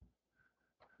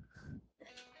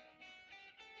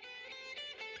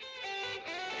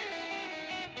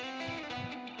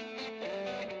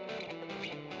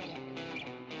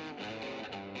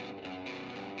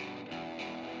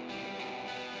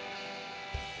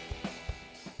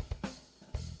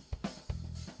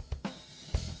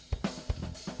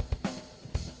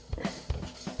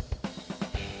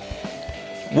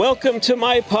Welcome to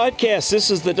my podcast. This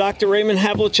is the Dr. Raymond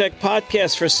Havlicek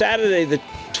podcast for Saturday, the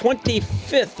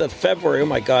 25th of February. Oh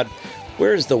my God,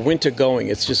 where is the winter going?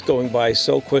 It's just going by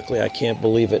so quickly. I can't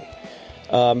believe it.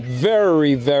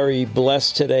 Very, very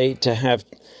blessed today to have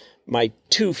my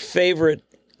two favorite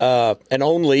and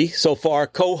only so far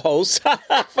co-hosts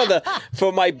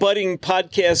for my budding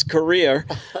podcast career.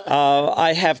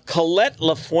 I have Colette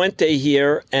LaFuente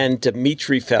here and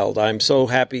Dimitri Feld. I'm so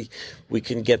happy we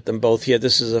can get them both here.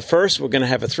 This is a first. We're going to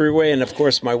have a three-way, and of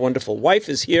course, my wonderful wife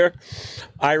is here,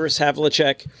 Iris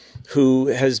Havlicek, who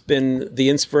has been the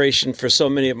inspiration for so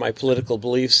many of my political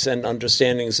beliefs and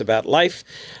understandings about life.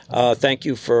 Thank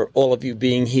you for all of you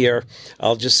being here.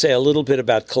 I'll just say a little bit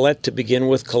about Colette to begin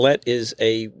with. Colette is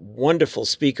a wonderful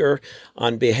speaker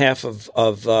on behalf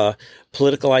of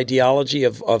political ideology,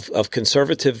 of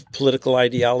conservative political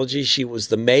ideology. She was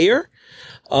the mayor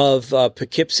of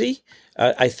Poughkeepsie.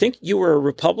 I think you were a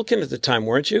Republican at the time,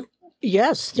 weren't you?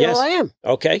 Yes, still I am.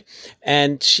 Okay.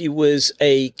 And she was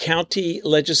a county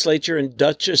legislature in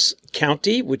Dutchess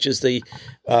County, which is the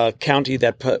county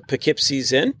that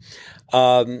Poughkeepsie's in.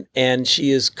 And she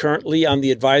is currently on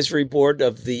the advisory board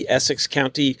of the Essex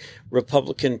County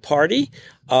Republican Party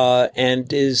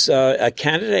and is a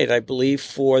candidate, I believe,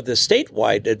 for the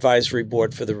statewide advisory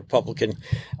board for the Republican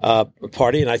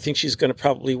Party. And I think she's going to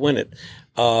probably win it.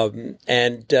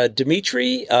 And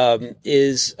Dimitri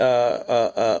is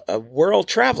a world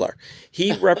traveler.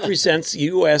 He represents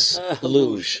U.S.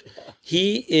 Luge.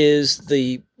 He is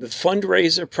the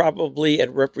fundraiser probably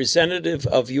and representative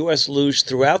of U.S. Luge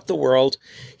throughout the world.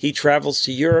 He travels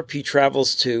to Europe. He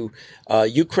travels to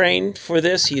Ukraine for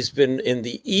this. He's been in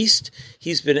the East.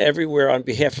 He's been everywhere on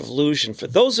behalf of Luge. And for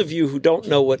those of you who don't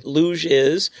know what Luge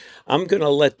is, I'm going to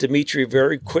let Dimitri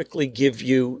very quickly give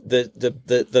you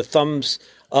the thumbs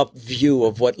up view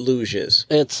of what Luge is.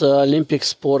 It's an Olympic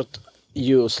sport.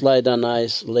 You slide on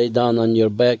ice, lay down on your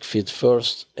back, feet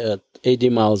first at 80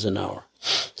 miles an hour.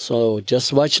 So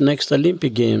just watch next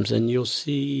Olympic Games and you'll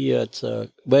see it's a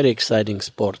very exciting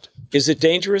sport. Is it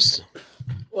dangerous?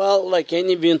 Well, like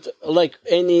any event, like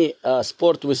any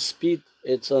sport with speed,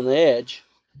 it's on the edge,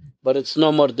 but it's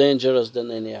no more dangerous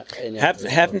than any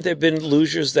Haven't there been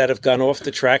lugers that have gone off the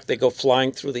track? They go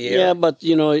flying through the air? Yeah, but,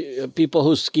 you know, people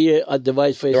who ski at the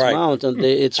Whiteface Mountain,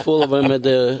 it's full of them at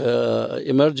the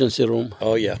emergency room.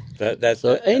 Oh, yeah.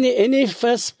 Any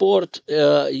fast sport,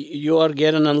 you are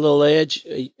getting a little edge,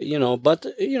 you know, but,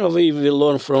 you know, we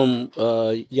learn from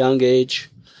young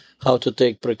age how to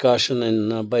take precaution,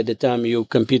 and by the time you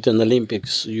compete in the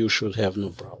Olympics, you should have no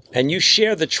problem. And you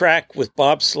share the track with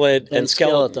bobsled and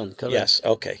skeleton. Correct. Yes,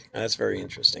 okay. That's very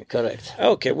interesting. Correct.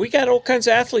 Okay, we got all kinds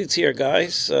of athletes here,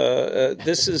 guys.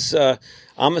 This is, I'm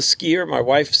a skier. My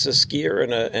wife's a skier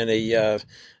and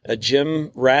a gym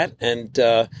rat, and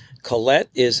Colette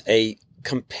is a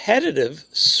competitive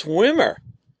swimmer,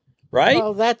 right?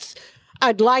 Well,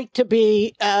 I'd like to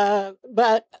be,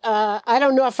 but I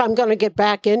don't know if I'm going to get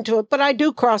back into it. But I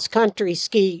do cross-country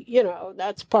ski. You know,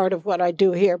 that's part of what I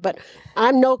do here. But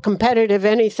I'm no competitive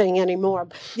anything anymore.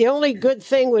 The only good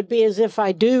thing would be is if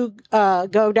I do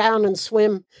go down and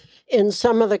swim in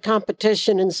some of the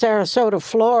competition in Sarasota,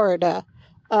 Florida.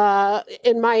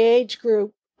 In my age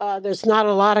group, there's not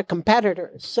a lot of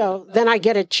competitors. So then I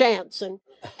get a chance.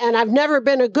 And I've never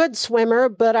been a good swimmer,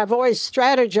 but I've always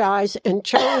strategized and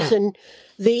chosen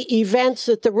the events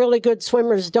that the really good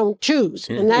swimmers don't choose.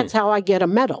 And that's how I get a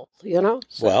medal, you know?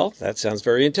 So, well, that sounds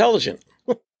very intelligent.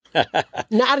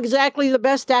 Not exactly the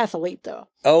best athlete, though.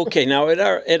 Okay, now at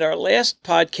our last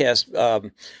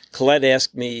podcast, Colette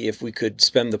asked me if we could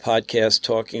spend the podcast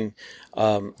talking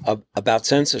about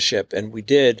censorship, and we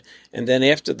did. And then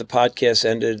after the podcast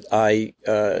ended, I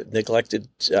neglected.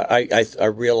 I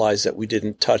realized that we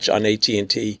didn't touch on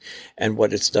AT&T and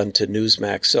what it's done to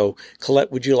Newsmax. So,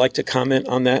 Colette, would you like to comment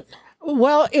on that?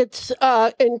 Well, it's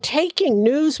in taking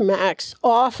Newsmax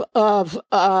off of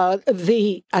I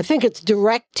think it's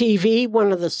DirecTV,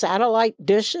 one of the satellite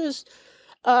dishes.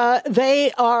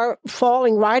 They are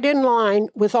falling right in line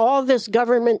with all this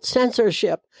government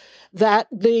censorship that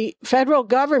the federal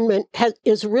government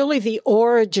is really the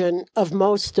origin of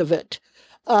most of it.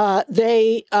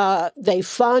 They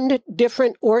fund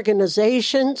different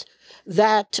organizations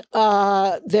that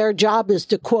their job is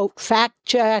to, quote, fact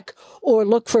check or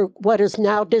look for what is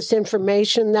now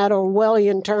disinformation, that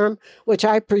Orwellian term, which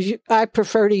I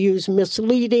prefer to use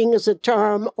misleading as a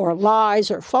term, or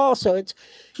lies or falsehoods,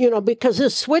 you know, because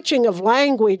this switching of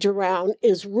language around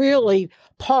is really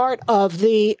part of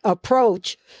the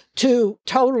approach to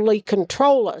totally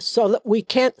control us so that we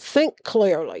can't think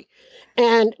clearly.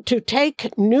 And to take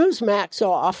Newsmax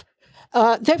off,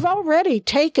 they've already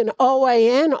taken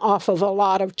OAN off of a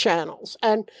lot of channels.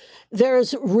 And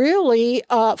there's really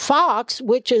Fox,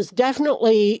 which is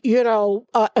definitely,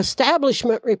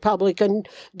 establishment Republican,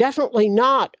 definitely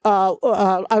not,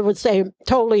 I would say,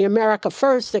 totally America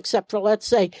first, except for, let's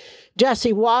say,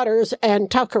 Jesse Waters and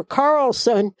Tucker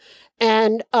Carlson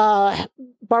and Maria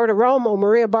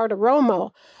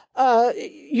Bartiromo.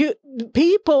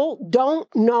 People don't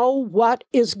know what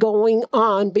is going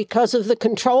on because of the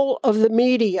control of the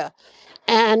media.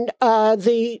 And I'll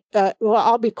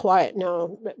be quiet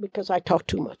now because I talk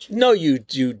too much. No, you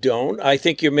don't. I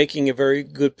think you're making a very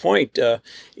good point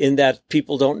in that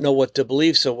people don't know what to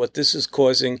believe. So what this is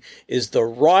causing is the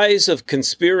rise of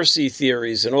conspiracy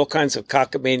theories and all kinds of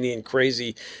cockamamie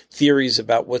crazy theories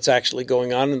about what's actually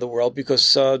going on in the world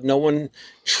because no one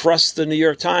trusts the New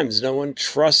York Times. No one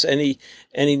trusts any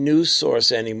news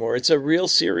source anymore. It's a real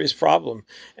serious problem.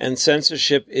 And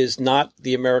censorship is not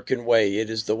the American way. It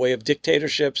is the way of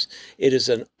dictatorships. It is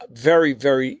a very,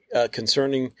 very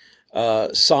concerning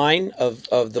sign of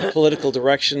the political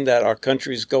direction that our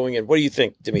country is going in. What do you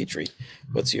think, Dimitri?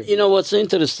 What's your view? What's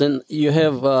interesting? You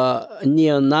have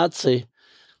neo-Nazi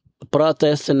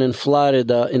protesting in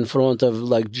Florida in front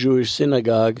of Jewish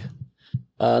synagogue.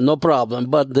 No problem.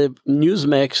 But the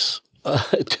Newsmax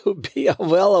to be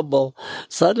available,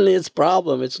 suddenly it's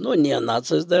problem. It's no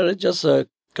neo-Nazis. They're just a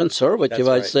conservative,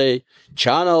 I'd say,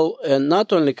 channel. And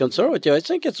not only conservative, I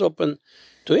think it's open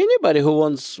to anybody who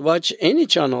wants to watch any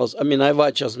channels. I mean, I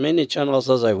watch as many channels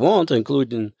as I want,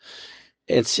 including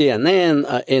CNN,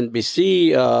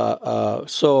 NBC.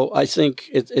 So I think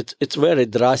it's very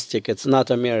drastic. It's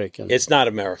not American. It's not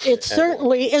American. It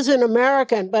certainly isn't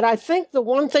American. But I think the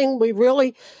one thing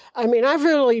I've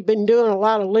really been doing a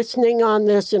lot of listening on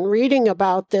this and reading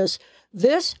about this.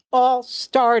 This all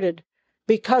started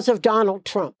because of Donald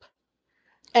Trump.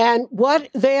 And what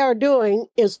they are doing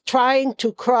is trying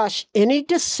to crush any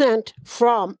dissent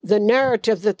from the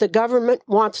narrative that the government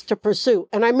wants to pursue.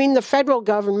 And I mean the federal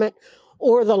government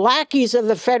or the lackeys of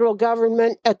the federal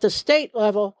government at the state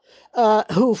level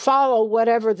who follow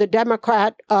whatever the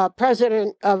Democrat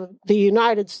president of the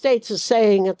United States is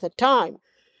saying at the time.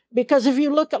 Because if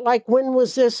you look at when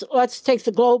was this, let's take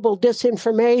the Global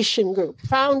Disinformation Group,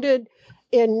 founded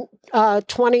in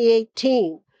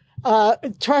 2018.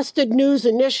 Trusted News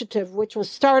Initiative, which was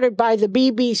started by the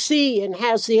BBC and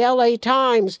has the LA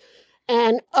Times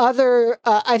and other,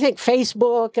 I think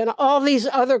Facebook and all these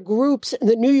other groups,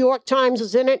 the New York Times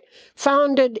is in it,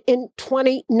 founded in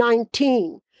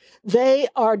 2019. They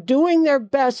are doing their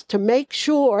best to make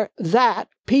sure that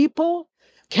people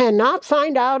cannot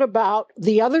find out about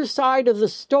the other side of the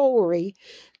story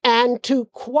and to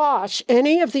quash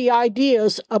any of the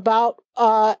ideas about,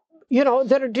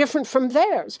 that are different from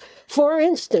theirs. For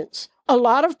instance, a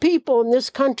lot of people in this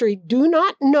country do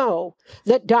not know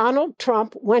that Donald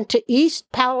Trump went to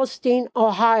East Palestine,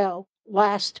 Ohio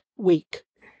last week.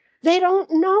 They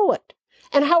don't know it.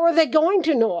 And how are they going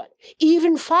to know it?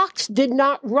 Even Fox did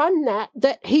not run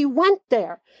that he went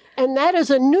there. And that is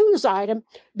a news item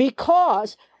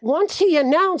because once he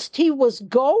announced he was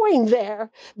going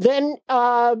there, then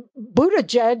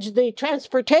Buttigieg, the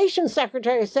transportation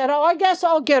secretary, said, I guess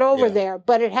I'll get over there,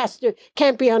 but it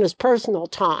can't be on his personal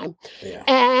time. Yeah.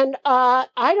 And I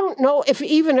don't know if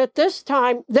even at this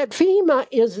time that FEMA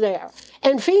is there.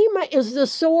 And FEMA is the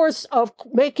source of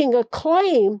making a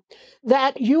claim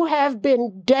that you have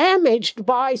been damaged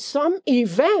by some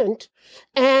event,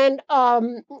 and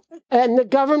the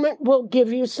government will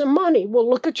give you some money. We'll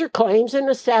look at your claims and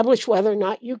establish whether or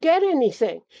not you get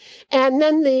anything. And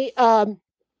then the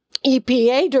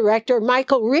EPA director,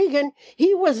 Michael Regan,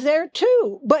 he was there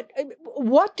too. But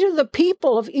what do the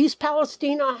people of East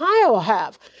Palestine, Ohio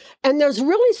have? And there's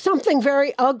really something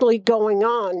very ugly going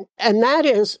on, and that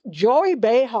is Joy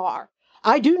Behar.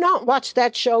 I do not watch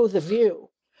that show, The View,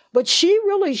 but she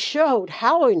really showed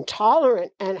how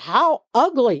intolerant and how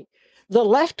ugly the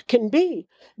left can be,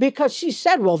 because she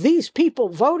said, well, these people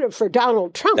voted for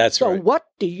Donald Trump. That's so right. What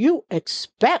do you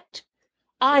expect?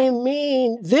 I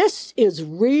mean, this is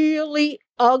really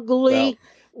ugly,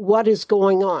 what is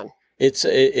going on. It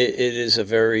is a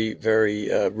very, very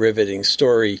riveting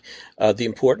story. The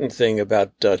important thing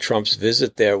about Trump's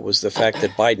visit there was the fact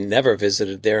that Biden never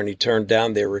visited there, and he turned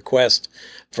down their request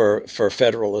for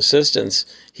federal assistance.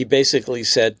 He basically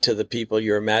said to the people,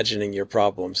 you're imagining your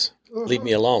problems. Leave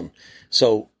me alone.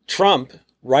 So Trump,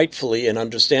 rightfully and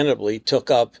understandably,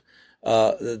 took up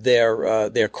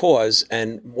their cause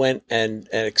and went and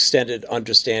extended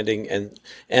understanding and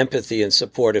empathy and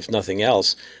support, if nothing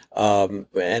else.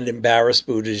 and embarrass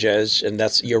Buttigieg.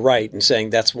 And you're right in saying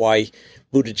that's why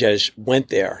Buttigieg went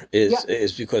there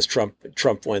is because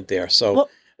Trump went there. So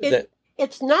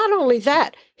it's not only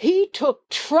that. He took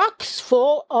trucks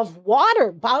full of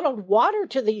water, bottled water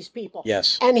to these people.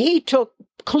 Yes. And he took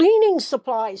cleaning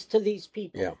supplies to these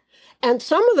people. Yeah. And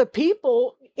some of the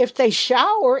people, if they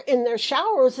shower in their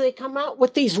showers, they come out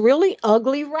with these really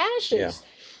ugly rashes. Yeah.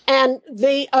 And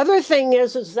the other thing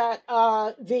is that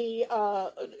the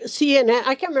CNN,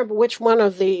 I can't remember which one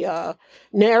of the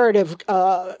narrative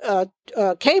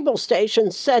cable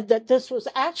stations said that this was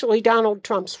actually Donald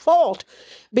Trump's fault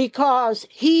because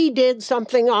he did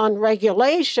something on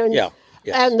regulation. Yeah.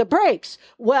 Yes. And the brakes.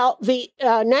 Well, the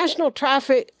National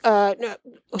Traffic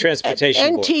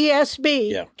Transportation Board.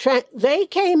 NTSB, they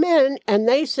came in and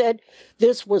they said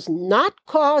this was not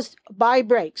caused by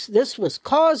brakes. This was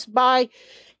caused by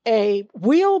a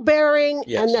wheel bearing,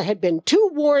 and there had been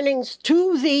 2 warnings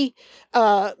to the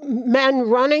men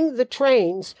running the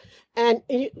trains. And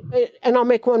I'll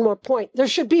make one more point. There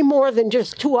should be more than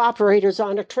just 2 operators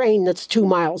on a train that's 2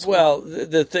 miles away. Well,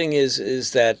 the thing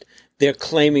is that they're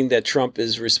claiming that Trump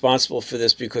is responsible for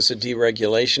this because of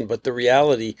deregulation, but the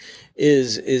reality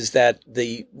is that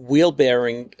the wheel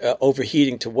bearing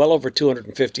overheating to well over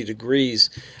 250 degrees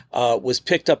was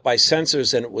picked up by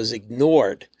sensors and it was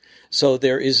ignored. So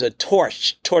there is a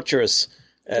torturous,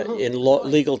 in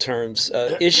legal terms,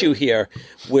 issue here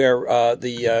where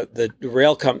the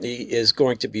rail company is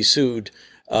going to be sued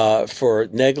for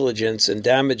negligence and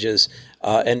damages,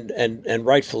 and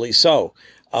rightfully so.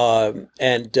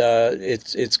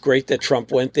 It's great that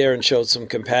Trump went there and showed some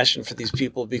compassion for these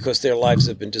people because their lives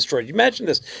have been destroyed. Imagine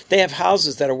this. They have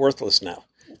houses that are worthless now.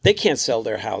 They can't sell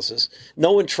their houses.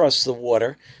 No one trusts the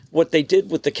water. What they did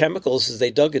with the chemicals is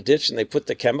they dug a ditch and they put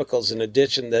the chemicals in a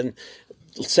ditch and then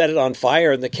set it on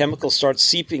fire, and the chemicals start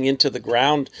seeping into the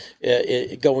ground,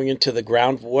 going into the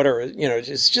groundwater. You know,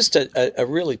 it's just a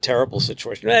really terrible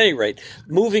situation. At any rate,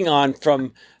 moving on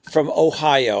from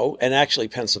Ohio and actually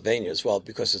Pennsylvania as well,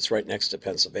 because it's right next to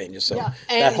Pennsylvania. So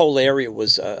that whole area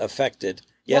was affected.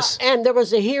 Yes. Yeah, and there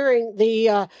was a hearing.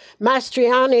 The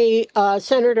Mastriani,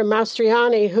 Senator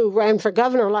Mastriani, who ran for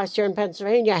governor last year in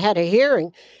Pennsylvania, had a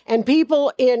hearing. And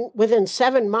people within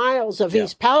 7 miles of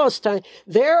East Palestine,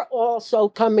 they're also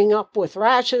coming up with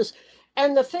rashes.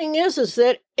 And the thing is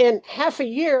that in half a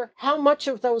year, how much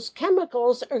of those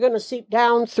chemicals are going to seep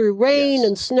down through rain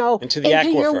and snow into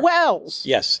your wells?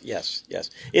 Yes.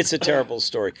 It's a terrible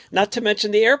story. Not to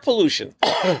mention the air pollution.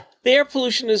 The air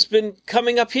pollution has been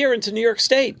coming up here into New York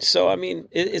State. So, I mean,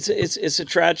 it's a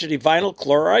tragedy. Vinyl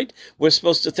chloride, we're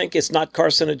supposed to think it's not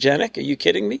carcinogenic. Are you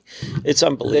kidding me? It's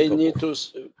unbelievable. They need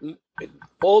to,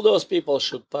 all those people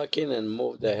should pack in and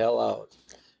move the hell out.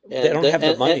 And they don't have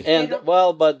the money.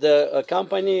 But the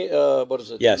company, what is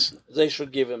it? Yes. They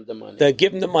should give him the money. They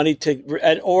give him the money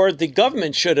or the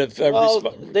government should have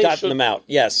gotten them out.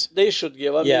 Yes. They should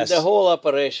give. I mean, the whole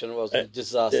operation was a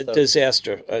disaster.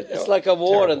 Disaster. It's like a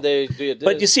war, terrible. And they do it.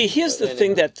 But you see, here's the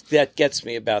thing that gets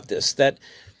me about this, that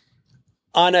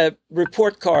on a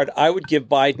report card, I would give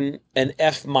Biden an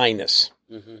F-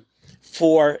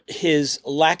 for his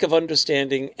lack of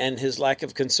understanding and his lack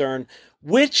of concern,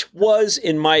 which was,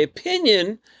 in my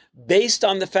opinion, based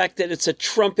on the fact that it's a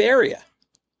Trump area.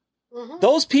 Mm-hmm.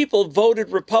 Those people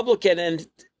voted Republican, and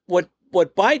what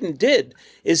Biden did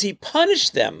is he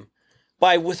punished them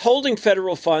by withholding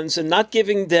federal funds and not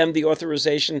giving them the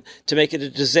authorization to make it a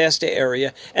disaster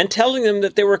area and telling them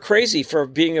that they were crazy for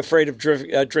being afraid of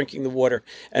drinking the water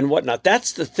and whatnot.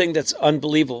 That's the thing that's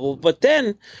unbelievable. But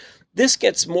then this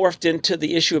gets morphed into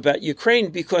the issue about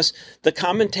Ukraine because the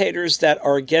commentators that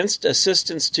are against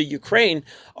assistance to Ukraine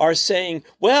are saying,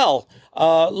 well,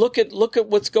 look at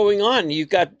what's going on. You've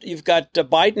got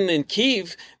Biden in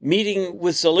Kyiv meeting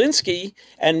with Zelensky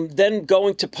and then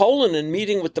going to Poland and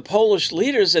meeting with the Polish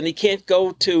leaders, and he can't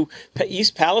go to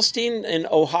East Palestine in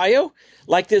Ohio.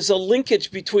 Like there's a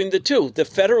linkage between the two. The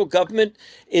federal government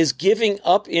is giving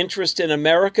up interest in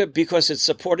America because it's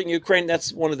supporting Ukraine.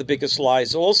 That's one of the biggest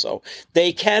lies also.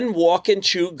 They can walk and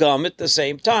chew gum at the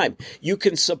same time. You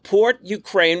can support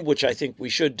Ukraine, which I think we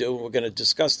should do, and we're going to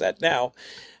discuss that now.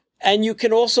 And you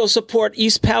can also support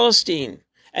East Palestine.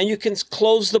 And you can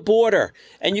close the border.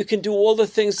 And you can do all the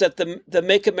things that the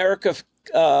Make America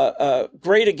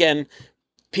Great Again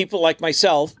people like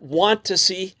myself want to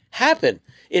see happen.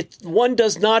 One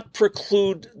does not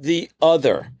preclude the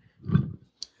other.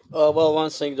 Well, one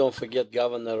thing, don't forget,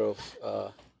 governor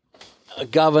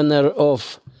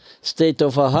of state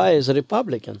of Ohio is a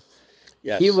Republican.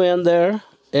 Yes. He went there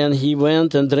and he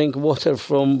went and drank water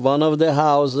from one of the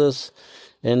houses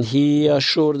and he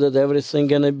assured that everything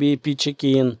gonna be peachy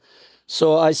keen.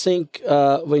 So I think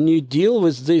when you deal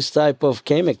with these type of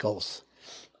chemicals,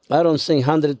 I don't think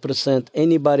 100%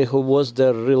 anybody who was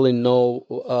there really know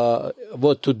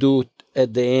what to do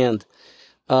at the end.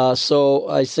 So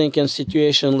I think in a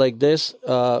situation like this,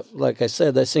 like I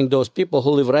said, I think those people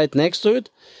who live right next to it,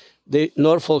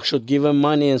 Norfolk should give them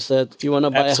money and said, you want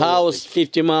to buy a house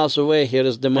 50 miles away, here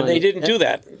is the money. And they didn't do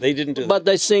that. They didn't do that. But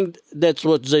I think that's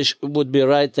what they would be the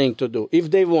right thing to do,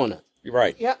 if they want it. You're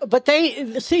right. Yeah, but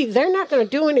they're not going to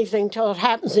do anything till it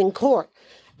happens in court.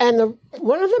 And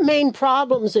one of the main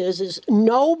problems is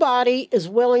nobody is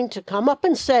willing to come up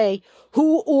and say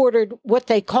who ordered what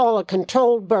they call a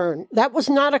controlled burn. That was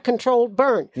not a controlled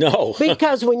burn. No.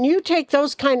 Because when you take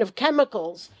those kind of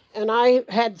chemicals, and I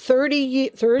had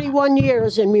 31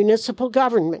 years in municipal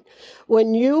government,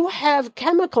 when you have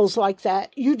chemicals like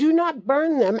that, you do not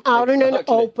burn them out in an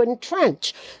open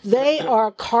trench. They are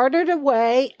carted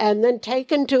away and then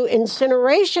taken to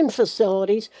incineration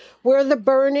facilities where the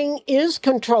burning is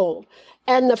controlled.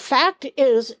 And the fact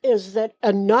is that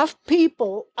enough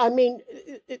people,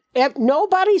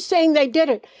 nobody's saying they did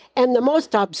it. And the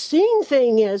most obscene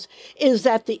thing is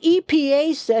that the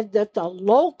EPA said that the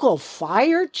local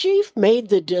fire chief made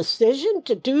the decision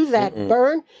to do that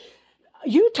burn.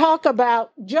 You talk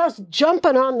about just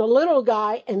jumping on the little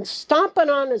guy and stomping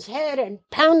on his head and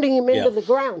pounding him into the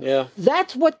ground. Yeah.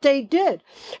 That's what they did.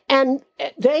 And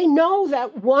they know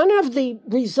that one of the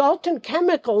resultant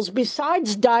chemicals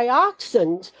besides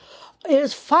dioxins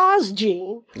is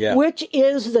phosgene, which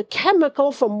is the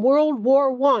chemical from World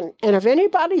War I. And if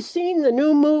anybody's seen the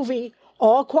new movie,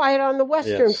 All Quiet on the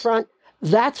Western Front,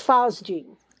 that's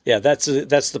phosgene. Yeah, that's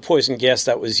the poison gas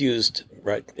that was used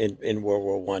in World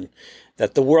War I,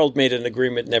 that the world made an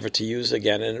agreement never to use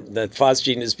again, and that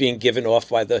phosgene is being given off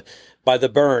by the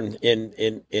burn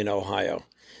in Ohio.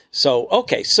 So all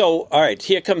right,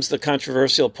 here comes the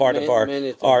controversial part of our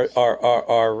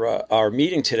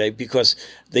meeting today, because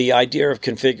the idea of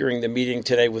configuring the meeting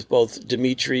today with both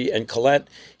Dmitry and Colette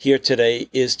here today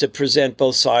is to present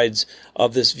both sides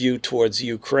of this view towards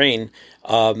Ukraine.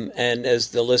 And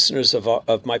as the listeners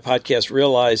of my podcast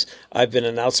realize, I've been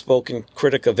an outspoken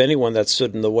critic of anyone that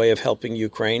stood in the way of helping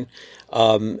Ukraine.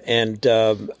 And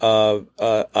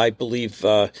I believe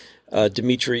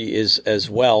Dmitry is as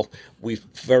well. We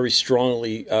very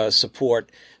strongly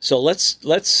support. So let's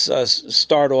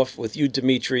start off with you,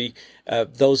 Dmitry.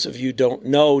 Those of you who don't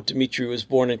know, Dmitry was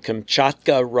born in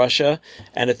Kamchatka, Russia,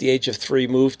 and at the age of 3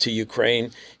 moved to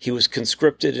Ukraine. He was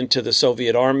conscripted into the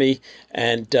Soviet Army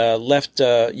and left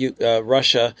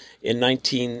Russia in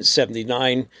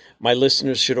 1979. My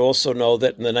listeners should also know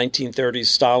that in the 1930s,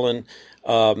 Stalin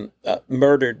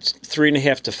murdered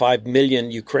 3.5 to 5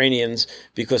 million Ukrainians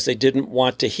because they didn't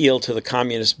want to heel to the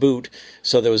communist boot.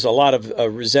 So there was a lot of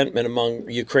resentment among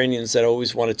Ukrainians that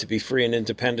always wanted to be free and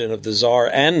independent of the Tsar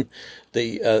and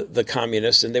the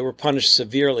communists, and they were punished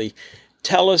severely.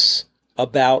 Tell us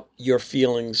about your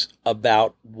feelings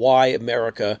about why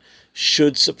America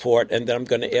should support, and then I'm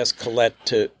going to ask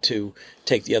Colette to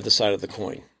take the other side of the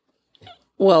coin.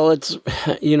 Well, it's,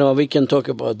 we can talk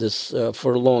about this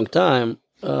for a long time.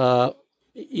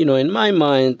 In my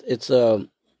mind, it's a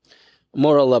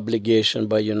moral obligation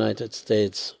by United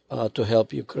States to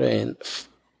help Ukraine.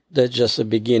 That's just the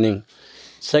beginning.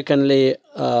 Secondly,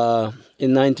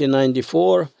 in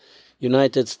 1994,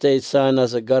 United States signed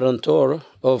as a guarantor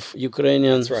of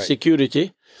Ukrainian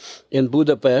security in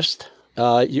Budapest.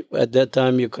 At that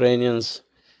time, Ukrainians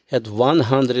had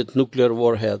 100 nuclear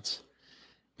warheads,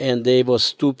 and they were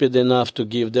stupid enough to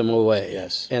give them away.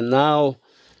 Yes. And now...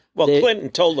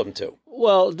 Clinton told them to.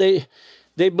 Well, they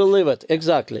believe it,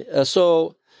 exactly.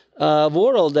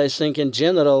 World, I think, in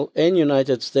general, and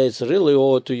United States really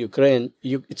owe to Ukraine.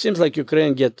 It seems like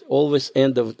Ukraine get always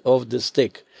end of the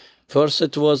stick. First,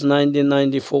 it was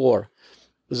 1994.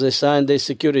 They signed a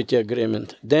security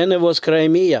agreement. Then it was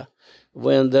Crimea,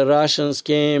 when the Russians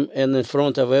came and in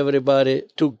front of everybody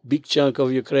took big chunk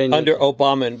of Ukraine. Under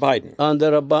Obama and Biden.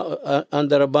 Under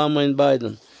Obama and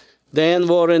Biden. Then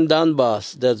war in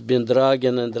Donbass that's been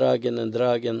dragging.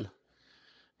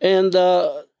 And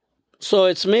so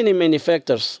it's many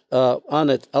factors on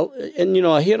it. And,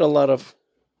 I hear a lot of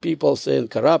people saying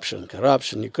corruption,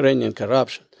 Ukrainian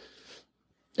corruption.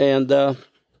 And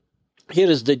here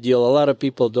is the deal. A lot of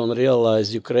people don't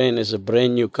realize Ukraine is a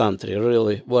brand new country,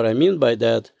 really. What I mean by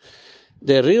that,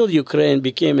 the real Ukraine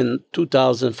became in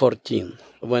 2014,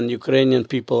 when Ukrainian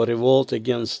people revolt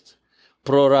against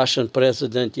pro-Russian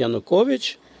President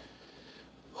Yanukovych,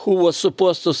 who was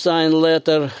supposed to sign a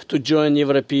letter to join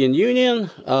European Union,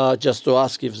 just to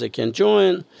ask if they can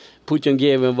join. Putin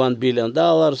gave him $1 billion.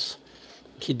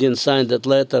 He didn't sign that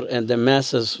letter, and the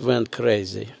masses went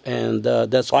crazy. And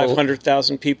that's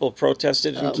 500,000 people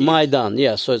protested in Kyiv? Maidan,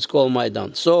 yeah, so it's called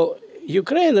Maidan. So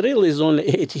Ukraine really is only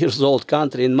 8 years old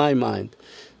country in my mind.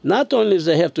 Not only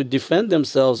they have to defend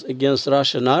themselves against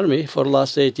Russian army for the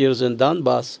last 8 years in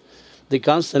Donbass, they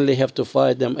constantly have to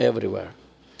fight them everywhere.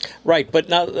 Right, but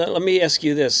now let me ask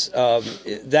you this.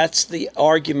 That's the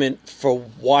argument for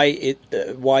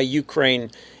why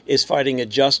Ukraine is fighting a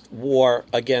just war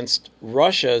against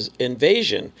Russia's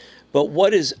invasion. But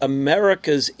what is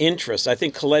America's interest? I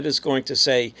think Colette is going to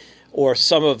say, or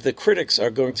some of the critics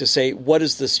are going to say, what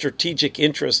is the strategic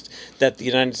interest that the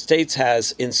United States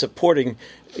has in supporting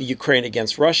Ukraine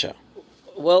against Russia?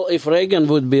 Well, if Reagan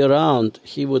would be around,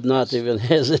 he would not even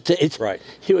hesitate. Right.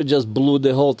 He would just blow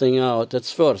the whole thing out.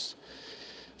 That's first.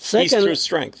 Second, peace through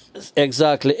strength.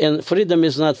 Exactly. And freedom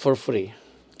is not for free.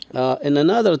 And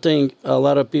another thing a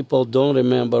lot of people don't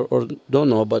remember or don't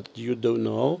know, but you do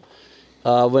know,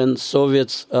 when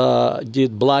Soviets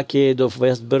did blockade of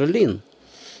West Berlin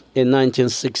in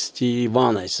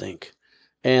 1961, I think.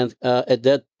 And at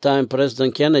that time,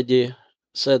 President Kennedy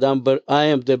said, I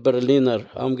am the Berliner.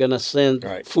 I'm going to send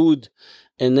food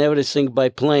and everything by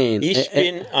plane. Ich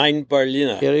bin ein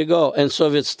Berliner. Here you go. And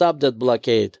Soviets stopped that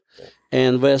blockade.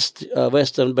 And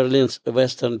Western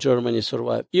Germany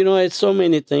survived. You know, it's so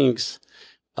many things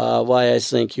why I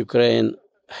think Ukraine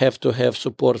have to have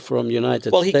support from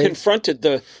United States.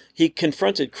 Well, he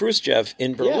confronted Khrushchev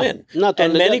in Berlin. Yeah,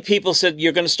 and many people said,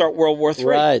 you're going to start World War III.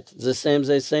 Right, the same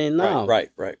they say now. Right.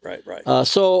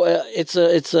 So it's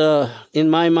in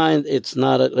my mind, it's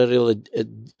not a real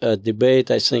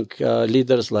debate. I think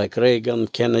leaders like Reagan,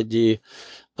 Kennedy,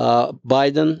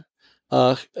 Biden,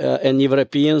 and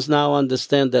Europeans now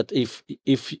understand that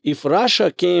if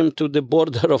Russia came to the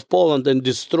border of Poland and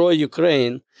destroyed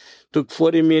Ukraine, took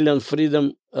 40 million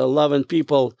freedom-loving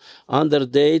people under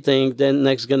dating, then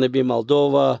next going to be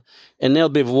Moldova, and there'll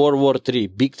be World War III,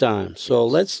 big time. So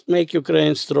let's make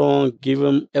Ukraine strong, give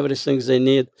them everything they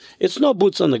need. It's no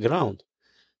boots on the ground.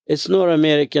 It's not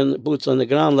American boots on the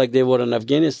ground like they were in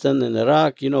Afghanistan and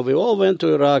Iraq. You know, we all went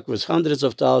to Iraq with hundreds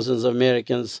of thousands of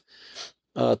Americans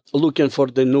looking for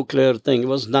the nuclear thing. It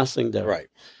was nothing there. Right.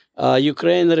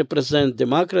 Ukraine represents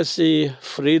democracy,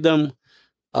 freedom,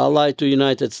 allied to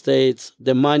United States.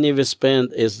 The money we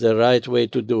spend is the right way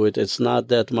to do it. It's not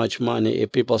that much money.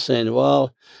 If people saying,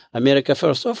 well, America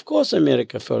first. Of course,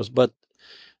 America first. But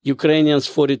Ukrainians,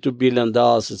 $42 billion.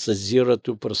 It's a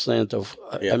 0.2% of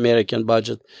American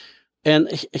budget. And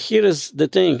here is the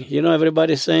thing. You know,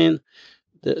 everybody's saying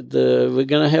we're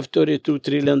going to have $32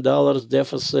 trillion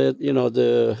deficit, you know,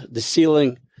 the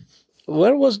ceiling.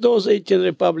 Where was those 18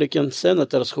 Republican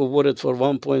senators who voted for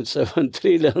 $1.7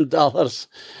 trillion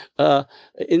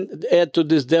add to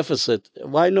this deficit?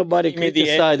 Why nobody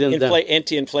criticizing them?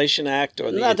 Anti-inflation Act?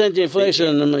 Or not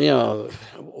anti-inflation, you know,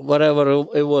 whatever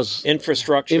it was.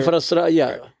 Infrastructure,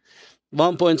 yeah. Right.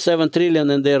 1.7 trillion,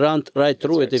 and they ran right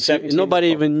through it. Nobody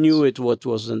even knew what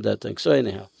was in that thing. So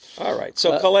anyhow. All right.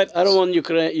 So Colette, I don't want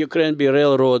Ukraine be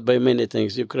railroaded by many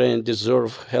things. Ukraine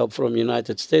deserve help from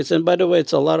United States. And by the way,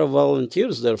 it's a lot of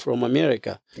volunteers there from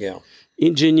America. Yeah.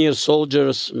 Engineers,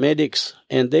 soldiers, medics,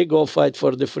 and they go fight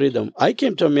for the freedom. I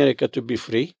came to America to be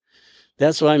free.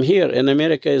 That's why I'm here. And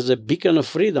America is a beacon of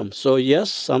freedom. So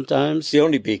yes, sometimes... It's the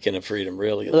only beacon of freedom,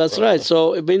 really. That's right.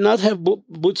 So we not have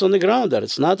boots on the ground there.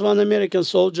 It's not one American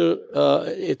soldier.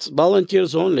 It's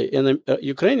volunteers only. And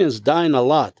Ukrainians dying a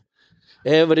lot.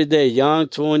 Every day, young,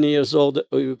 20 years old,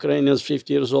 Ukrainians,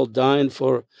 50 years old, dying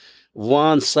for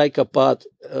one psychopath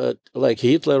like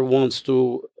Hitler wants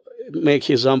to make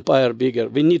his empire bigger.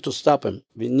 We need to stop him.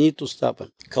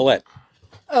 Colette.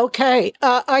 Okay.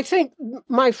 I think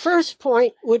my first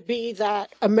point would be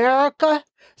that America,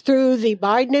 through the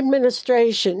Biden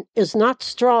administration, is not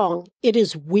strong. It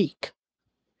is weak.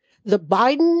 The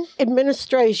Biden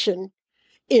administration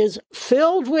is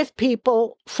filled with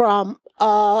people from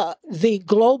the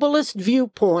globalist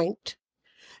viewpoint,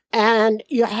 and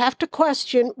you have to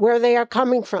question where they are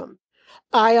coming from.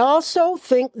 I also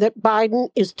think that Biden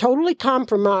is totally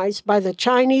compromised by the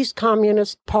Chinese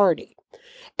Communist Party.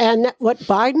 And that what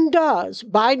Biden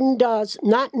does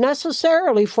not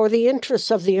necessarily for the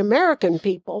interests of the American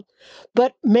people,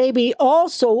 but maybe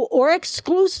also or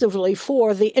exclusively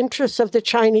for the interests of the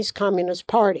Chinese Communist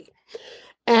Party.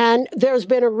 And there's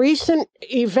been a recent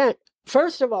event.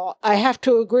 First of all, I have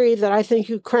to agree that I think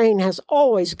Ukraine has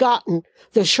always gotten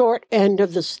the short end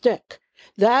of the stick.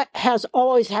 That has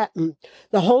always happened.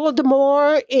 The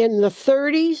Holodomor in the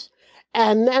 30s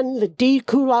and then the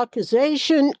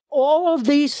dekulakization, all of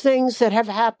these things that have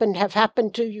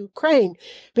happened to Ukraine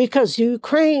because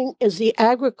Ukraine is the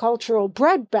agricultural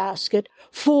breadbasket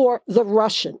for the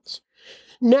Russians.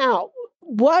 Now,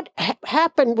 what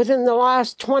happened within the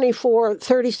last 24,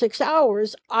 36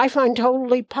 hours, I find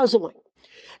totally puzzling.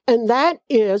 And that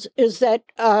is that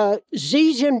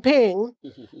Xi Jinping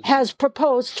has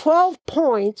proposed 12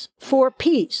 points for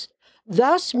peace,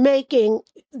 thus making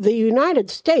the United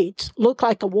States look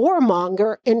like a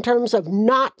warmonger in terms of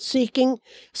not seeking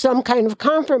some kind of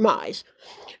compromise.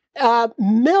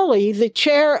 Milley, the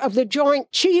chair of the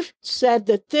Joint Chiefs, said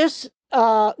that this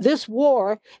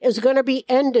war is going to be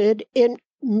ended in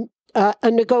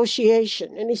a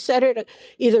negotiation. And he said it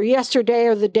either yesterday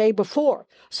or the day before.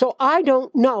 So I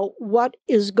don't know what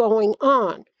is going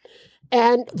on.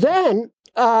 And then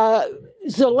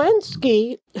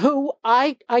Zelensky, who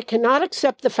I cannot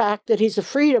accept the fact that he's a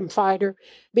freedom fighter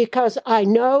because I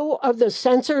know of the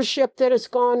censorship that has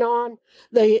gone on,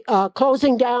 the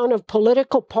closing down of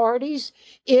political parties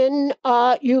in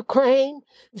Ukraine,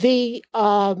 the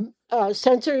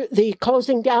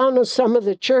closing down of some of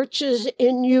the churches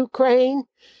in Ukraine,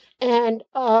 and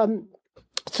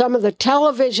some of the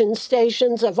television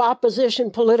stations of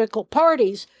opposition political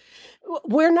parties.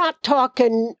 We're not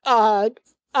talking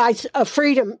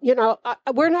freedom,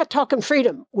 we're not talking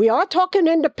freedom. We are talking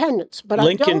independence. But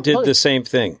Lincoln did the same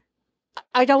thing.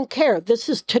 I don't care. This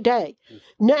is today.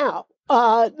 Now,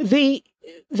 the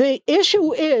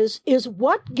issue is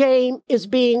what game is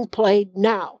being played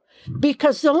now?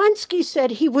 Because Zelensky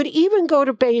said he would even go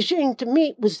to Beijing to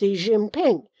meet with Xi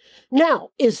Jinping. Now,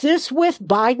 is this with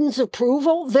Biden's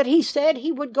approval that he said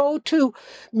he would go to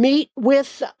meet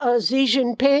with Xi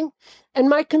Jinping? And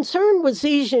my concern with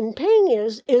Xi Jinping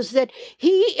is that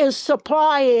he is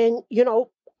supplying,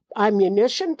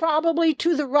 ammunition probably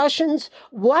to the Russians.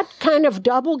 What kind of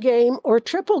double game or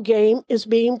triple game is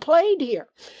being played here?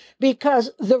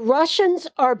 Because the Russians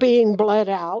are being bled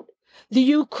out. The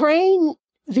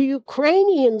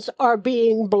Ukrainians are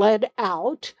being bled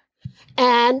out.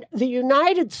 And the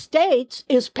United States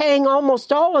is paying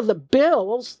almost all of the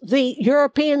bills. The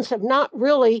Europeans have not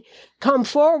really come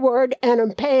forward and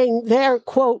are paying their,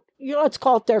 quote, let's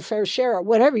call it their fair share, or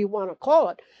whatever you want to call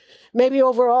it. Maybe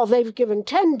overall they've given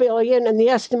 $10 billion, and the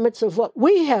estimates of what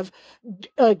we have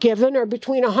given are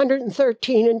between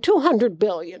 113 and 200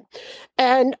 billion.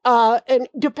 And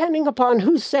depending upon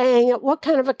who's saying it, what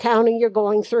kind of accounting you're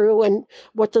going through, and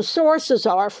what the sources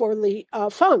are for the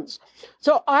funds.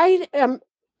 So I am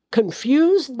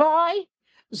confused by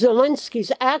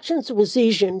Zelensky's actions with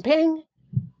Xi Jinping.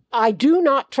 I do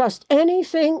not trust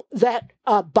anything that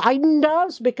Biden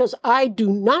does, because I do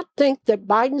not think that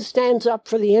Biden stands up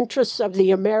for the interests of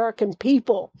the American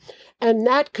people. And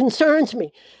that concerns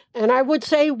me. And I would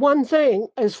say one thing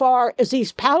as far as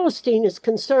East Palestine is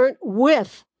concerned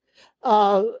with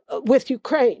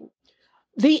Ukraine.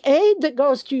 The aid that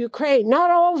goes to Ukraine,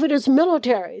 not all of it is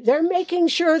military. They're making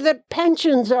sure that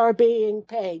pensions are being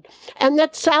paid and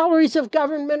that salaries of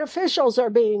government officials are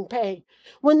being paid.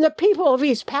 When the people of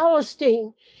East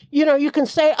Palestine, you can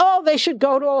say, oh, they should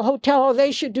go to a hotel, or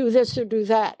they should do this or do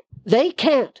that. They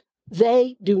can't.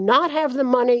 They do not have the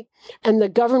money, and the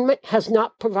government has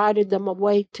not provided them a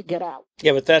way to get out.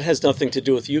 Yeah, but that has nothing to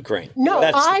do with Ukraine. No,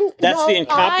 that's the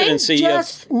incompetency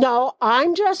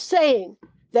I'm just saying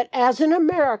that as an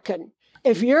American,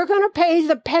 if you're going to pay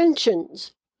the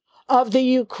pensions of the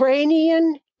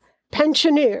Ukrainian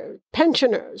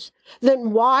pensioners,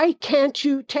 then why can't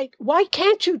you take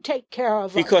care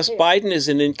of them? Because Biden is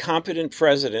an incompetent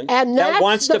president that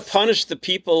wants to punish the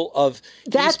people of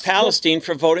East Palestine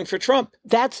for voting for Trump.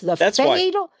 That's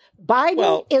fatal. Why.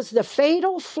 Biden is the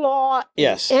fatal flaw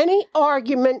in any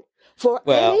argument for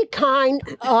any kind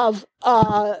of,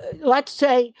 let's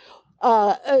say,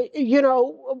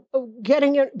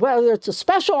 getting it, whether it's a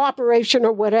special operation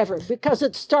or whatever, because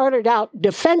it started out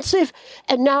defensive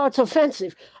and now it's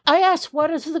offensive. I ask, what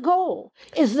is the goal?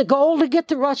 Is the goal to get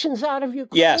the Russians out of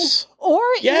Ukraine? Yes. Or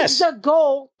is the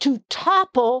goal to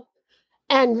topple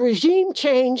and regime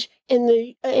change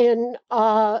in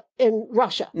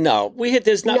Russia? No,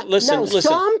 listen.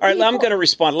 All right, I'm going to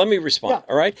respond. Let me respond.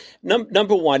 Yeah. All right.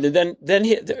 Number one, and then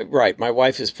right. My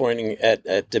wife is pointing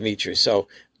at Dimitri. So,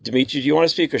 Dimitri, do you want to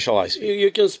speak or shall I speak?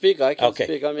 You can speak. I can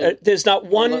speak. I mean, there's not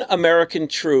one American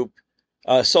troop,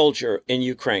 soldier in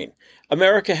Ukraine.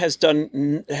 America has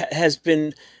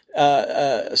been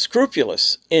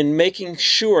scrupulous in making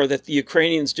sure that the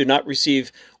Ukrainians do not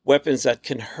receive weapons that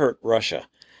can hurt Russia.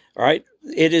 All right.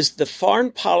 It is the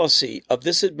foreign policy of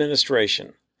this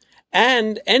administration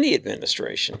and any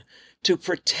administration to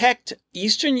protect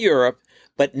Eastern Europe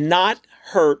but not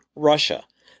hurt Russia.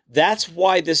 That's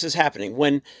why this is happening.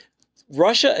 When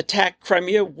Russia attacked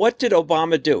Crimea, what did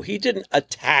Obama do? He didn't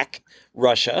attack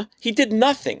Russia. He did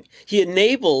nothing. He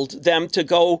enabled them to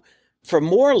go for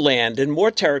more land and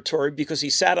more territory because he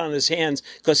sat on his hands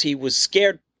because he was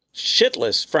scared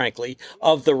shitless, frankly,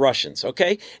 of the Russians,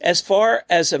 okay? As far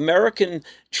as American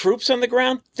troops on the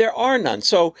ground, there are none.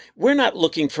 So we're not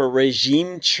looking for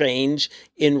regime change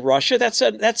in Russia.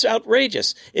 That's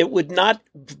outrageous. It would not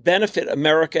benefit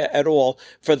America at all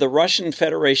for the Russian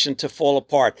Federation to fall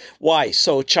apart. Why?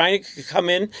 So China could come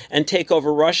in and take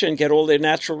over Russia and get all their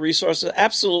natural resources?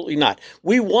 Absolutely not.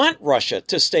 We want Russia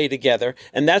to stay together,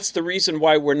 and that's the reason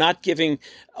why we're not giving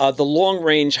the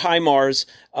long-range HIMARS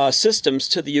systems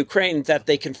to the Ukraine that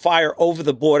they can fire over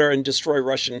the border and destroy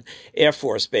Russian Air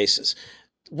Force bases.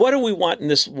 What do we want in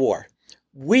this war?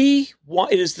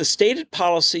 It is the stated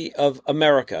policy of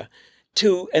America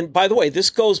to, and by the way, this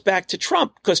goes back to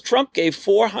Trump, because Trump gave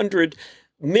 $400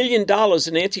 million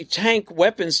in anti-tank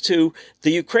weapons to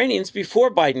the Ukrainians before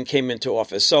Biden came into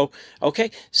office. So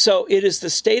it is the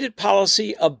stated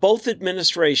policy of both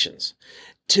administrations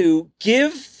to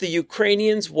give the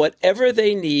Ukrainians whatever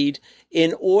they need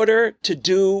in order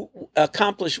to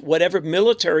accomplish whatever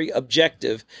military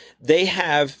objective they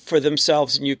have for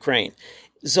themselves in Ukraine.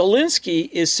 Zelensky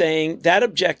is saying that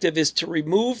objective is to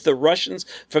remove the Russians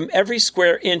from every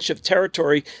square inch of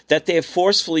territory that they have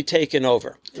forcefully taken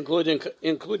over.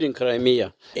 Including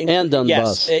Crimea and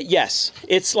Donbass. Yes.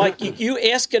 It's like you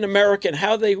ask an American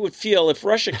how they would feel if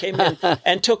Russia came in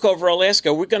and took over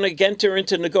Alaska. We're going to enter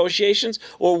into negotiations,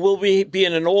 or will we be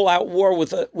in an all-out war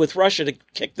with Russia to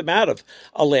kick them out of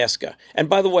Alaska? And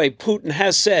by the way, Putin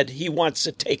has said he wants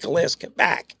to take Alaska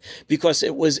back because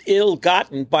it was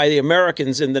ill-gotten by the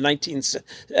Americans in the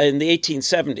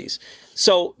 1870s.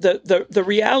 So the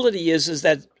reality is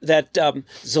that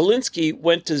Zelensky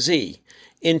went to Xi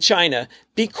in China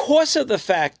because of the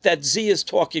fact that Xi is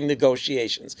talking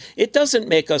negotiations. It doesn't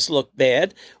make us look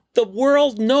bad. The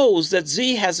world knows that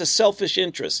Xi has a selfish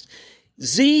interest.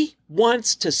 Xi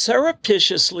wants to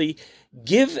surreptitiously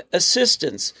give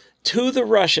assistance to the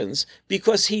Russians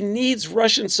because he needs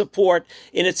Russian support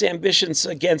in its ambitions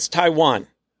against Taiwan.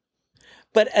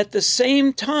 But at the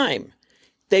same time,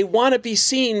 they want to be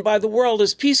seen by the world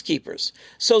as peacekeepers.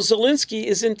 So Zelensky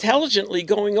is intelligently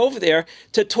going over there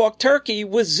to talk Turkey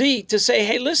with Xi to say,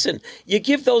 hey, listen, you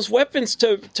give those weapons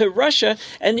to Russia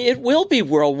and it will be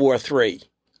World War III.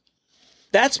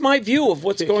 That's my view of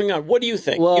what's going on. What do you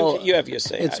think? Well, you have your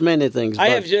say. It's many things.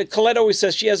 Colette always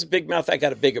says she has a big mouth. I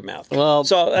got a bigger mouth. Well,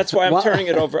 so that's why I'm turning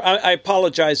it over. I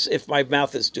apologize if my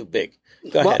mouth is too big.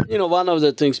 Go ahead. One of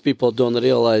the things people don't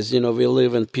realize, we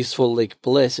live in peaceful Lake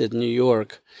Placid, New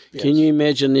York. Yes. Can you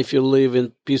imagine if you live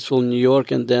in peaceful New York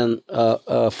and then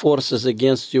forces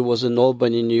against you was in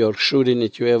Albany, New York, shooting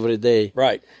at you every day?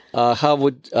 Right. How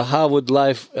would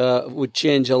life would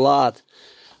change a lot?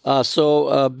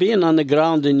 So being on the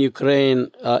ground in Ukraine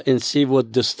and see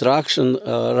what destruction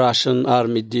Russian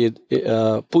army did,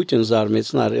 Putin's army,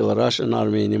 it's not really Russian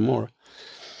army anymore.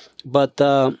 But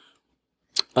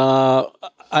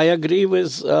I agree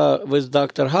with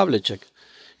Dr. Havlicek.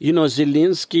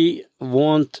 Zelensky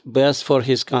wants best for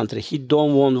his country. He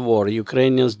don't want war.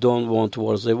 Ukrainians don't want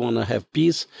war. They want to have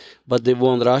peace, but they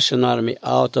want Russian army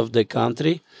out of the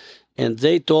country. And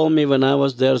they told me when I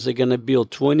was there, they're going to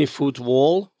build 20-foot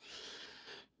wall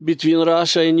between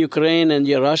Russia and Ukraine, and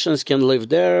the Russians can live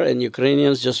there, and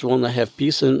Ukrainians just want to have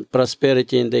peace and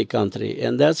prosperity in their country.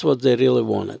 And that's what they really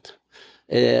wanted.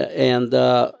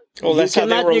 That's how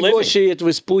they were negotiate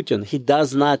with Putin. He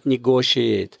does not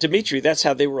negotiate. Dimitri, that's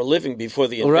how they were living before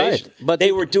the invasion. Right. But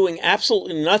they were doing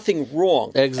absolutely nothing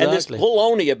wrong. Exactly. And this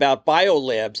baloney about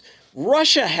biolabs.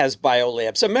 Russia has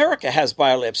biolabs. America has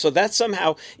biolabs. So that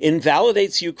somehow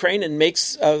invalidates Ukraine and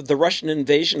makes the Russian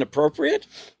invasion appropriate?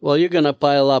 Well, you're going to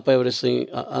pile up everything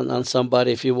on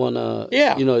somebody if you want to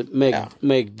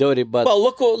make dirty. But well,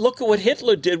 look at what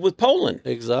Hitler did with Poland.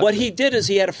 Exactly. What he did is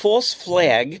he had a false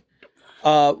flag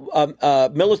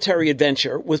military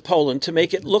adventure with Poland to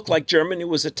make it look like Germany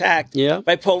was attacked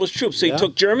by Polish troops. So he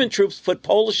took German troops, put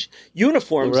Polish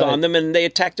uniforms on them, and they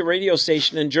attacked a radio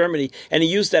station in Germany, and he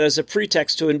used that as a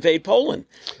pretext to invade Poland.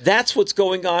 That's what's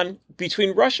going on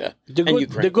between Russia and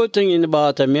Ukraine. The good thing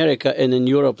about America and in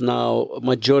Europe now,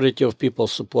 majority of people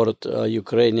support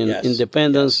Ukrainian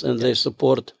independence, and they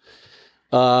support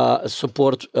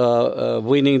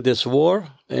winning this war,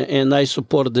 and I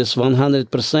support this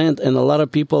 100%. And a lot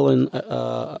of people in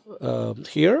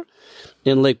here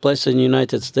in Lake Placid, in the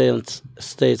United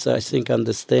States, I think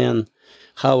understand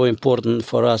how important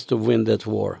for us to win that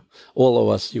war. All of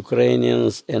us,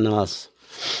 Ukrainians and us.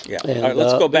 Yeah. And, All right,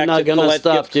 let's go back we're not to gonna Colette.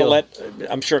 stop till- Colette.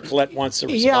 I'm sure Colette wants to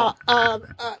respond.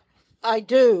 Yeah, I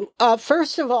do.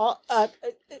 First of all,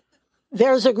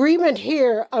 there's agreement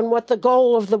here on what the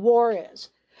goal of the war is.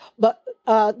 But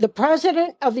the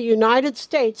President of the United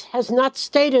States has not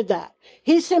stated that.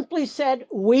 He simply said,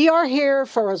 we are here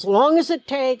for as long as it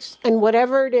takes and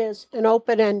whatever it is, and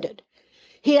open-ended.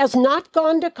 He has not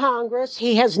gone to Congress.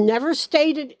 He has never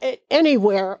stated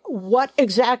anywhere what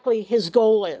exactly his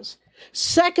goal is.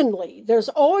 Secondly, there's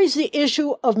always the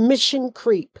issue of mission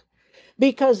creep,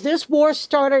 because this war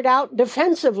started out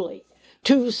defensively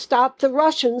to stop the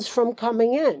Russians from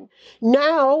coming in.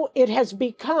 Now it has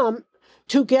become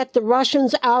to get the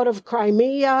Russians out of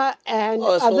Crimea and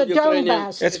the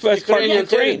Donbass. It's part of Ukraine.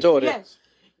 territory.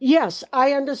 Yes,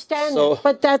 I understand So- that,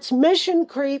 but that's mission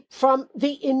creep from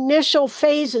the initial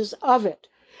phases of it.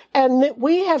 And that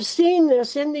we have seen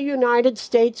this in the United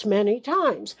States many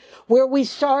times, where we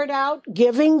start out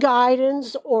giving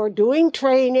guidance or doing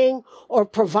training or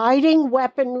providing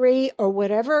weaponry or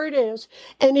whatever it is,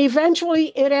 and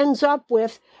eventually it ends up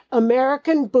with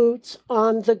American boots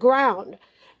on the ground.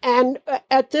 And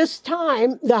at this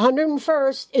time, the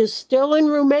 101st is still in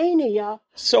Romania.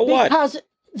 So what? Because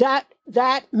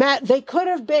they could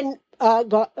have been,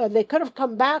 they could have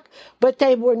come back, but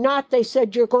they were not. They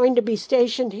said, you're going to be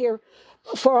stationed here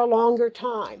for a longer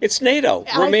time. It's NATO.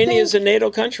 Romania is a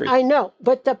NATO country. I know,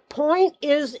 but the point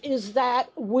is that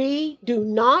we do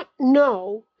not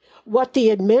know what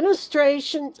the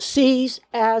administration sees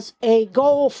as a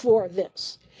goal for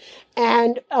this.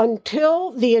 And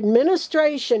until the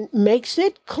administration makes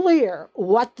it clear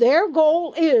what their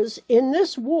goal is in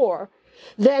this war,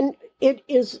 then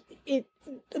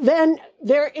then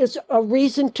there is a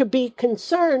reason to be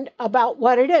concerned about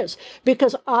what it is.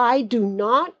 Because I do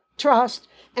not trust,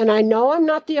 and I know I'm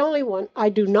not the only one, I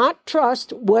do not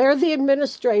trust where the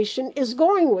administration is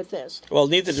going with this. Well,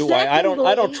 neither do I. I don't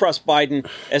Secondly- trust Biden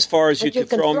as far as you But you can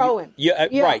can throw him. him. Yeah,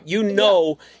 Yeah. right. You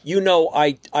know.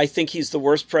 I think he's the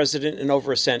worst president in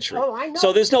over a century. Oh, I know.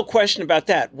 So there's no question about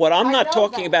that. What I'm I not know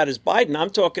talking that. about is Biden. I'm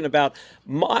talking about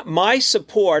my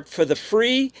support for the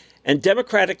free and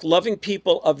democratic, loving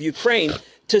people of Ukraine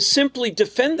to simply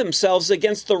defend themselves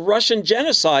against the Russian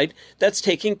genocide that's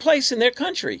taking place in their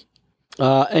country.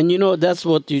 And that's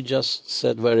what you just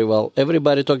said very well.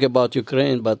 Everybody talk about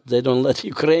Ukraine, but they don't let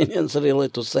Ukrainians really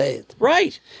to say it.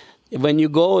 Right. When you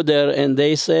go there and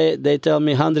they tell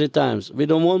me 100 times, we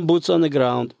don't want boots on the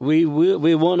ground. We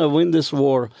want to win this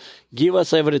war. Give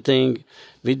us everything.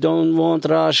 We don't want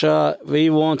Russia. We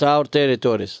want our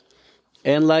territories.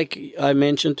 And like I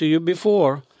mentioned to you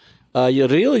before,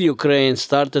 real Ukraine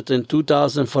started in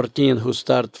 2014, who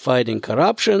start fighting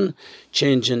corruption,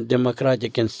 changing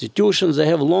democratic institutions. They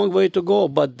have a long way to go,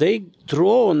 but they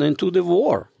thrown into the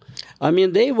war. I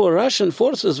mean, Russian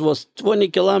forces was 20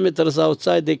 kilometers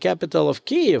outside the capital of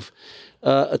Kiev,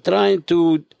 trying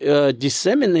to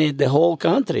disseminate the whole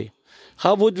country.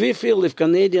 How would we feel if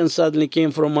Canadians suddenly came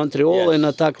from Montreal and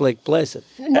attacked Lake Placid?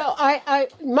 No,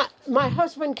 my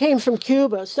husband came from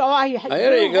Cuba, so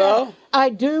There you go. I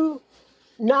do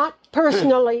not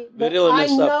personally, but really I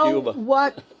messed up know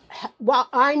Cuba.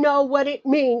 I know what it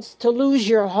means to lose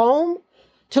your home,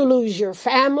 to lose your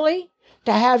family,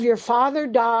 to have your father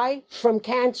die from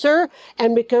cancer,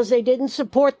 and because they didn't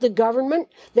support the government,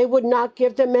 they would not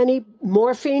give them any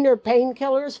morphine or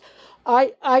painkillers.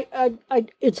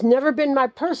 It's never been my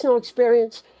personal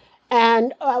experience.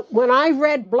 And when I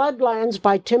read Bloodlands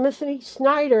by Timothy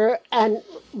Snyder and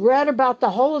read about the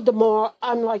Holodomor,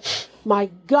 I'm like, my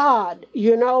God,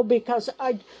 because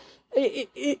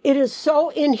it is so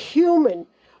inhuman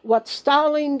what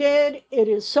Stalin did. It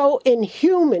is so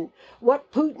inhuman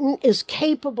what Putin is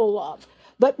capable of.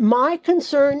 But my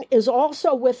concern is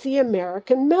also with the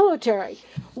American military.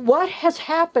 What has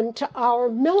happened to our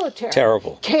military?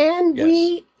 Terrible. Can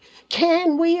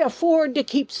we afford to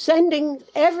keep sending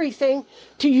everything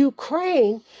to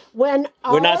Ukraine when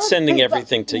We're not sending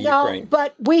everything to Ukraine.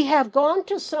 But we have gone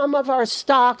to some of our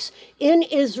stocks in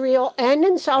Israel and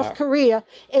in South Korea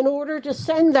in order to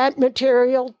send that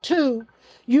material to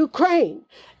Ukraine.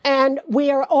 And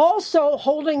we are also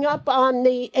holding up on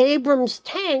the Abrams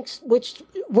tanks, which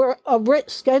were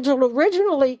scheduled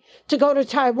originally to go to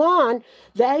Taiwan.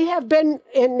 They have been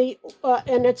and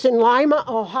it's in Lima,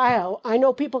 Ohio. I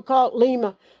know people call it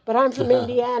Lima, but I'm from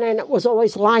Indiana, and it was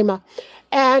always Lima.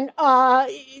 And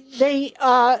they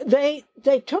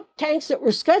took tanks that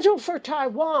were scheduled for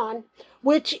Taiwan,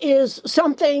 which is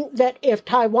something that if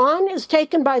Taiwan is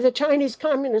taken by the Chinese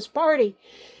Communist Party,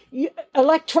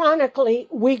 electronically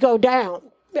we go down.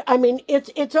 I mean,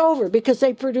 it's over because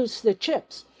they produce the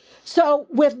chips. So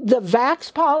with the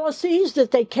vax policies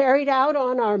that they carried out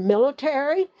on our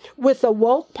military, with the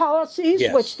woke policies,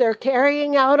 Yes. which they're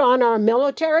carrying out on our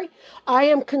military, I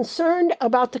am concerned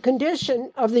about the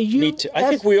condition of the Me U.S. too. I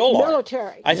think we all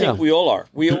military. are. I think we all are.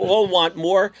 We all want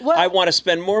more. Well, I want to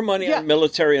spend more money on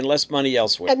military and less money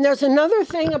elsewhere. And there's another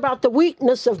thing about the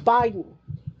weakness of Biden.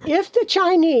 If the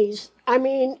Chinese,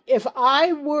 if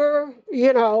I were,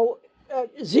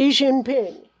 Xi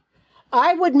Jinping,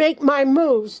 I would make my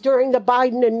moves during the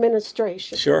Biden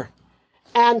administration. Sure.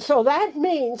 And so that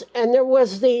means, and there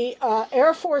was the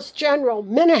Air Force General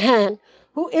Minahan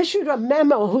who issued a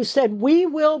memo who said, we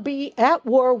will be at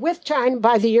war with China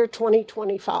by the year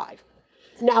 2025.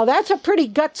 Now, that's a pretty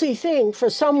gutsy thing for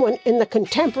someone in the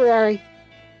contemporary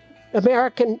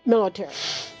American military.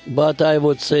 But I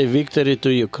would say victory to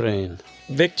Ukraine.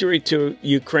 Victory to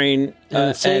Ukraine.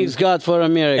 And thanks God for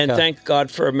America. And thank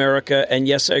God for America. And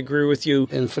yes, I agree with you.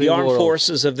 And free The armed world.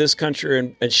 forces of this country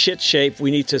are in shit shape. We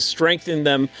need to strengthen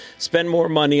them, spend more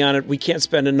money on it. We can't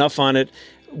spend enough on it.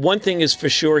 One thing is for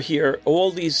sure here, all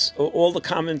the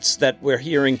comments that we're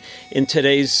hearing in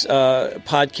today's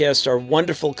podcast are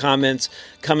wonderful comments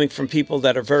coming from people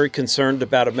that are very concerned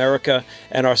about America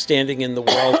and our standing in the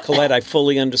world. Colette, I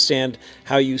fully understand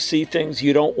how you see things.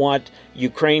 You don't want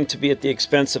Ukraine to be at the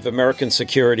expense of American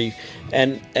security.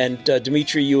 And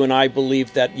Dmitry, you and I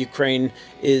believe that Ukraine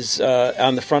is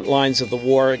on the front lines of the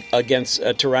war against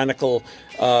a tyrannical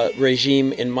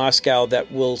regime in Moscow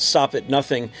that will stop at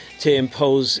nothing to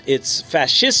impose its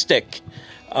fascistic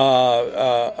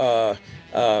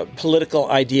political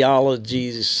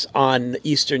ideologies on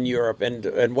Eastern Europe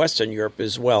and Western Europe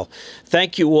as well.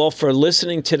 Thank you all for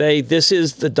listening today. This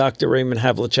is the Dr. Raymond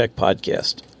Havlicek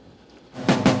podcast.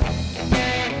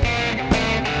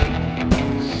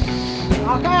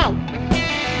 Rock out.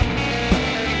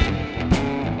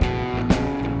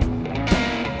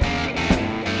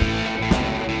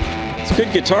 It's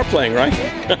good guitar playing, right?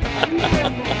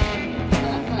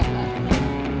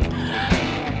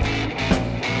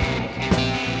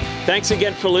 Thanks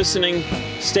again for listening.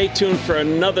 Stay tuned for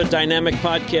another dynamic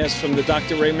podcast from the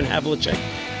Dr. Raymond Havlicek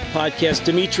podcast.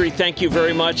 Dmitry, thank you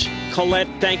very much. Colette,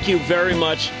 thank you very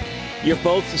much. You're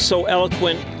both so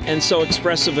eloquent and so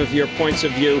expressive of your points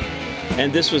of view.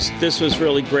 And this was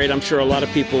really great. I'm sure a lot of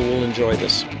people will enjoy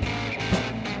this.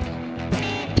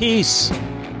 Peace.